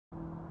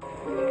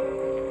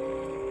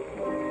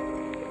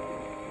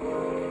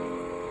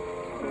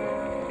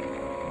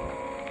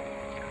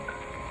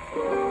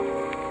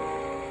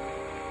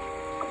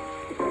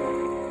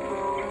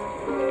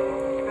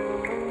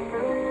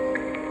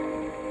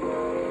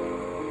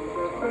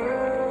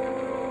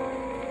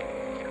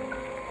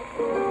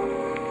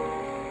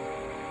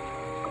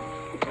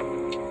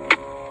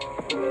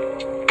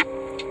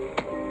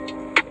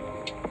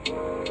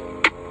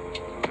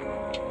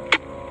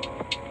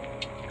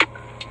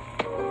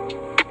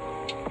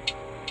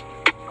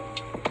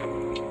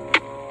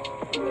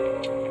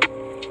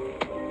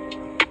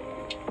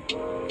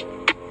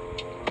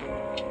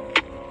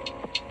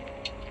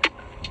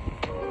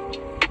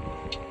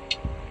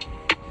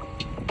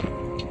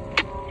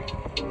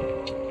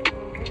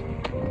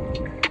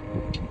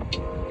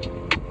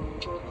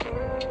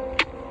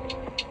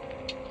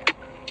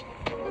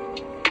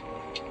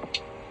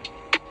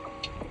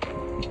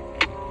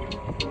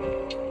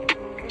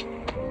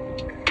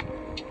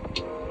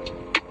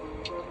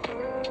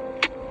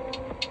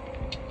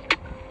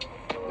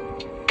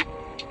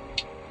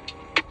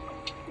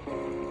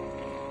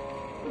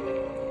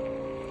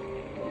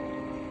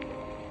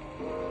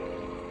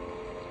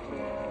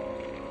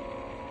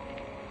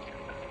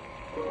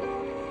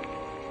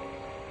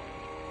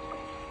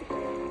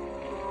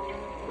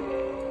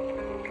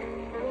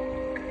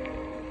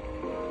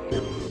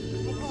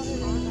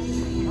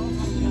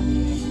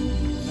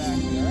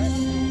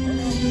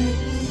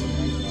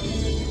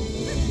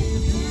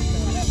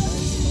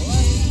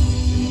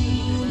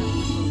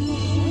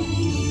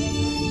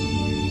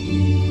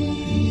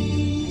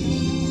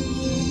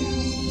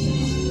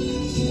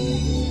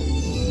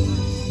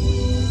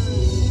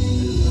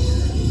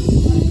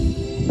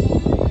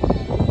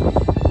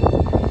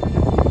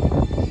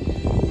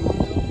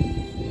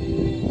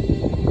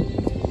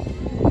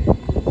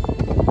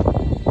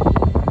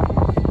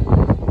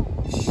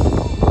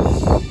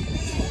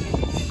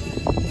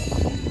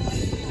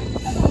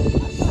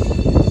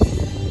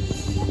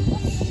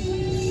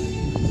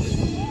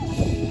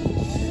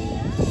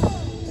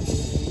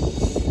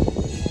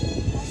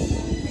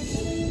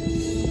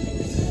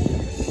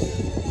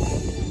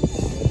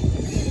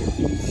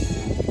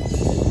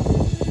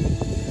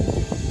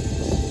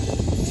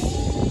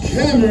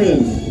Cameron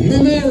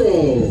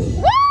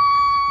Mamero.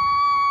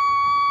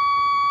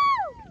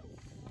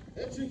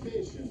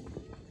 Education.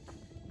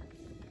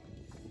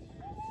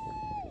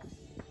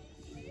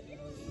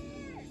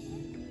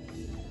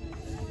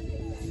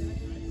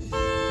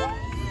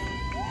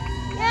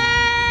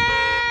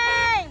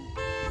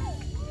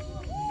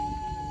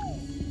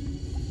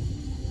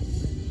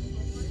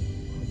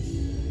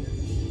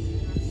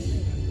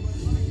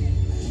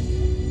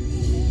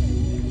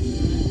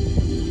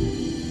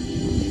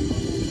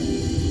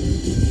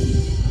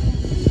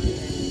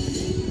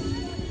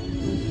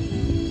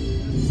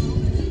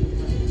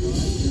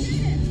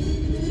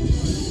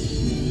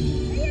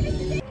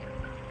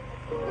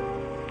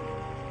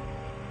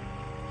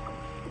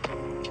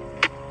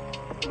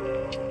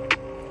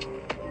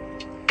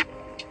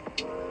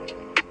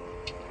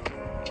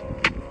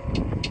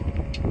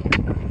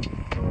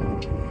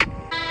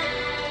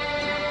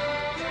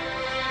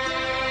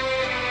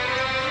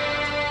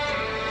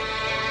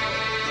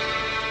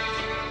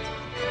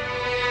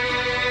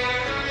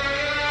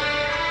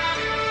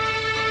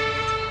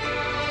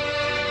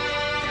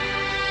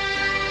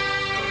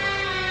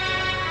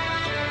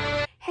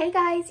 Hey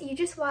guys, you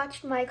just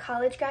watched my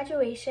college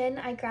graduation.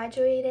 I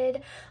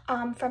graduated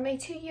from a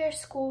 2-year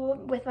school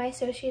with my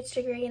associate's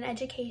degree in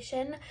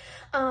education.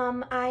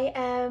 I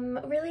am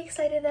really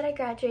excited that I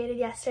graduated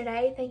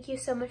yesterday. Thank you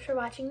so much for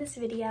watching this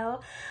video.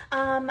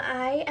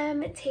 I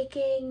am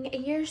taking a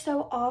year or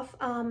so off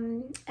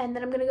and then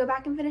I'm going to go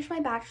back and finish my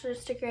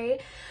bachelor's degree.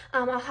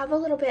 I'll have a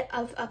little bit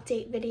of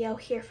update video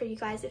here for you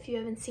guys if you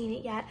haven't seen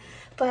it yet.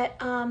 But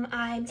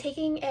I'm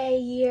taking a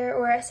year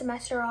or a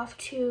semester off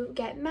to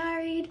get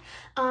married.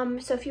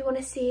 So if you want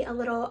to see a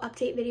little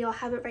update video, I'll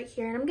have it right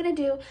here. And I'm going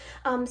to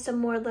do some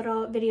more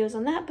little videos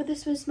on that. But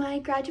this was my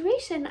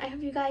graduation. I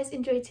hope you guys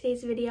enjoyed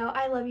today's video.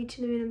 I love you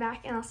to the moon and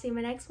back, and I'll see you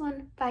in my next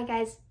one. Bye,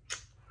 guys.